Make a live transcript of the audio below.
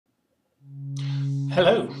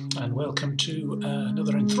Hello and welcome to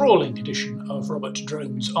another enthralling edition of Robert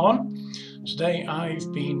Drones On. Today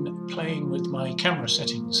I've been playing with my camera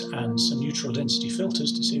settings and some neutral density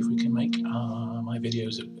filters to see if we can make my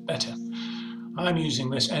videos a bit better. I'm using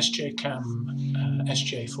this SJCam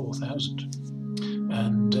SJ4000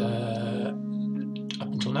 and up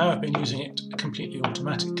until now I've been using it completely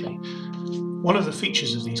automatically. One of the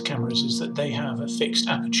features of these cameras is that they have a fixed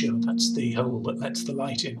aperture. That's the hole that lets the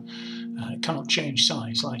light in. It can't change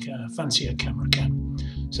size like a fancier camera can.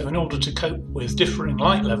 So in order to cope with differing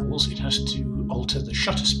light levels, it has to alter the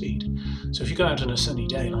shutter speed. So if you go out on a sunny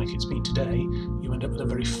day like it's been today, you end up with a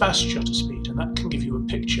very fast shutter speed, and that can give you a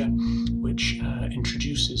picture which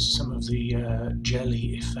introduces some of the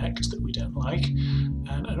jelly effect that we don't like,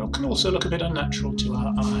 and it can also look a bit unnatural to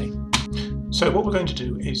our eye. So what we're going to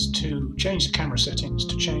do is to change the camera settings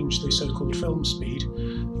to change the so-called film speed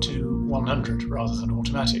to 100 rather than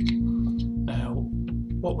automatic. Now,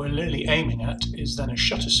 what we're really aiming at is then a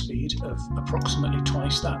shutter speed of approximately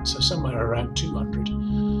twice that, so somewhere around 200.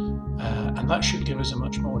 And that should give us a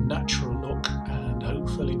much more natural look and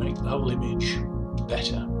hopefully make the whole image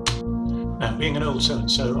better. Now, being an old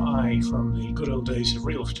so-and-so, I, from the good old days of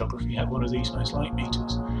real photography, have one of these nice light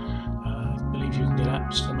meters. You can get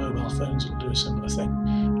apps for mobile phones that will do a similar thing.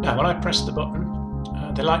 Now when I press the button,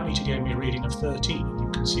 the light meter gave me a reading of 13. You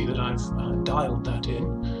can see that I've dialed that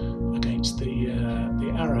in against the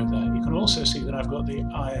arrow there. You can also see that I've got the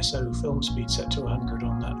ISO film speed set to 100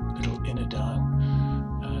 on that little inner dial.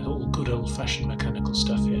 All good old-fashioned mechanical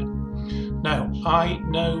stuff here. Now I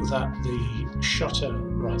know that the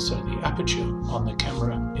aperture on the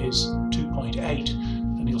camera is 2.8.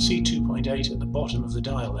 And you'll see 2.8 at the bottom of the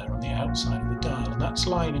dial there on the outside of the dial, and that's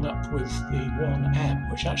lining up with the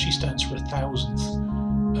 1M, which actually stands for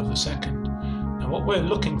 1,000th of a second. Now what we're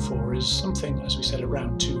looking for is something, as we said,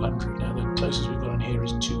 around 200. Now the closest we've got on here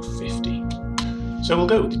is 250. So we'll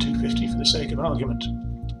go with the 250 for the sake of argument.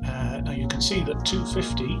 Now you can see that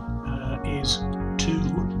 250 is 2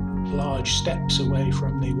 large steps away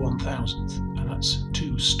from the 1,000th. That's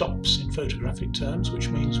 2 stops in photographic terms, which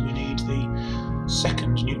means we need the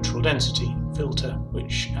second neutral density filter,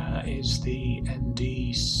 which is the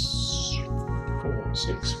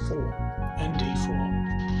ND464.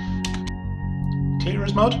 ND4. Clear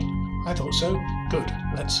as mud? I thought so. Good.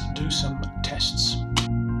 Let's do some tests.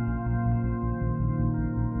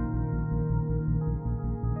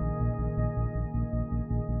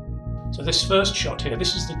 So this first shot here,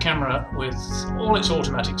 this is the camera with all its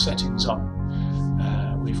automatic settings on.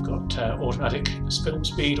 We've got automatic film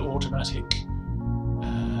speed, automatic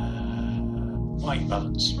white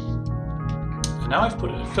balance. And now I've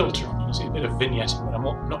put a filter on. You can see a bit of vignetting, but I'm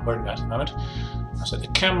not worried about it at the moment. I set the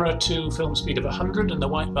camera to film speed of 100 and the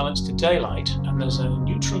white balance to daylight, and there's a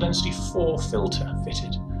neutral density 4 filter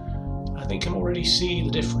fitted. I think I can already see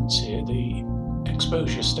the difference here. The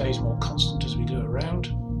exposure stays more constant as we go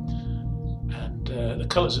around, and the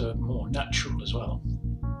colours are more natural as well.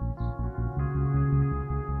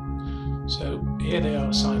 So here they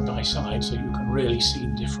are side by side, so you can really see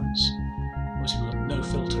the difference. Obviously we've got no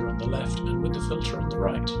filter on the left and with the filter on the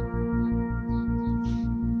right.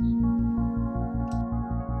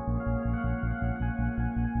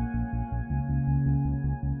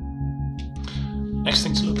 Next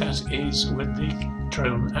thing to look at is with the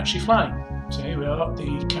drone actually flying. So here we are,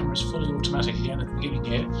 the camera's fully automatic again at the beginning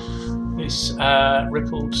here. This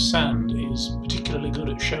rippled sand is particularly good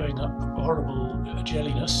at showing up horrible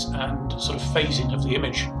jelliness and sort of phasing of the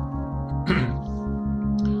image.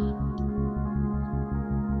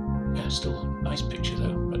 Yeah, still a nice picture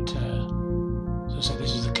though, but as I say,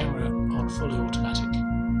 this is the camera on fully automatic.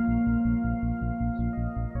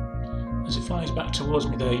 As it flies back towards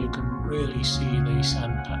me there, you can really see the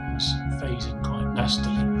sand patterns phasing quite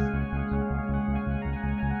nastily.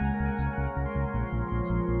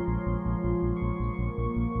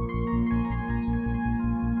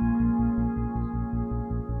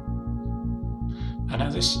 And now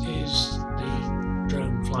this is the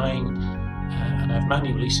drone flying, and I've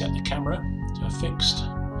manually set the camera to a fixed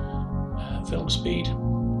film speed,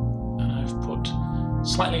 and I've put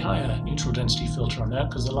slightly higher neutral density filter on now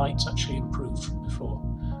because the lights actually improved from before.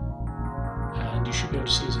 And you should be able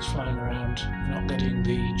to see as it's flying around, we're not getting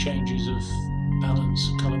the changes of balance,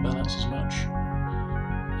 colour balance as much.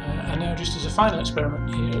 And now just as a final experiment,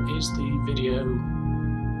 here is the video,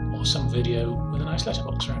 or some video, with a nice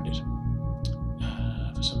letterbox around it.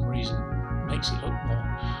 For some reason, makes it look more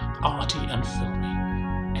arty and filmy.